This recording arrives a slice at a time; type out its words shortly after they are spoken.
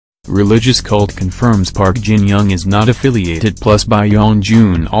religious cult confirms Park Jin Young is not affiliated. Plus Bae Yong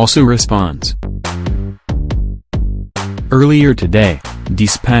Joon also responds. Earlier today,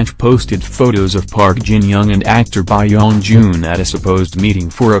 Dispatch posted photos of Park Jin Young and actor Bae Yong Joon at a supposed meeting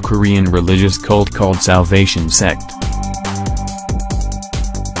for a Korean religious cult called Salvation Sect.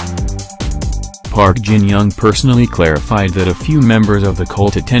 Park Jin Young personally clarified that a few members of the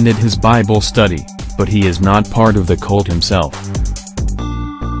cult attended his Bible study, but he is not part of the cult himself.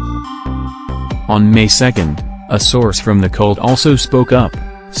 On May 2nd, a source from the cult also spoke up,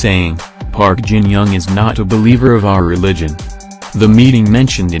 saying, "Park Jin Young is not a believer of our religion. The meeting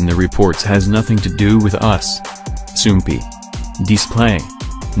mentioned in the reports has nothing to do with us." Sumpi. Display.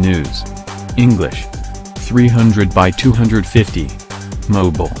 News. English. 300 by 250.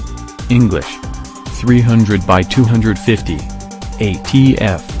 Mobile. English. 300 by 250.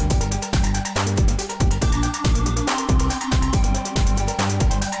 ATF.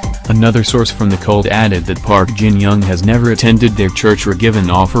 Another source from the cult added that Park Jin Young has never attended their church or given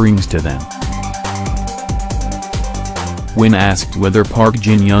offerings to them. When asked whether Park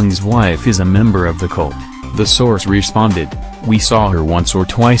Jin Young's wife is a member of the cult, the source responded, "We saw her once or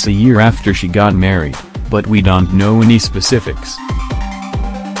twice a year after she got married, but we don't know any specifics."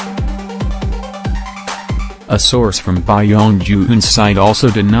 A source from Bae Yong Joon's side also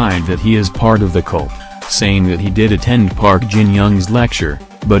denied that he is part of the cult, saying that he did attend Park Jin Young's lecture,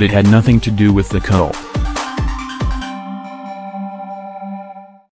 but it had nothing to do with the cult.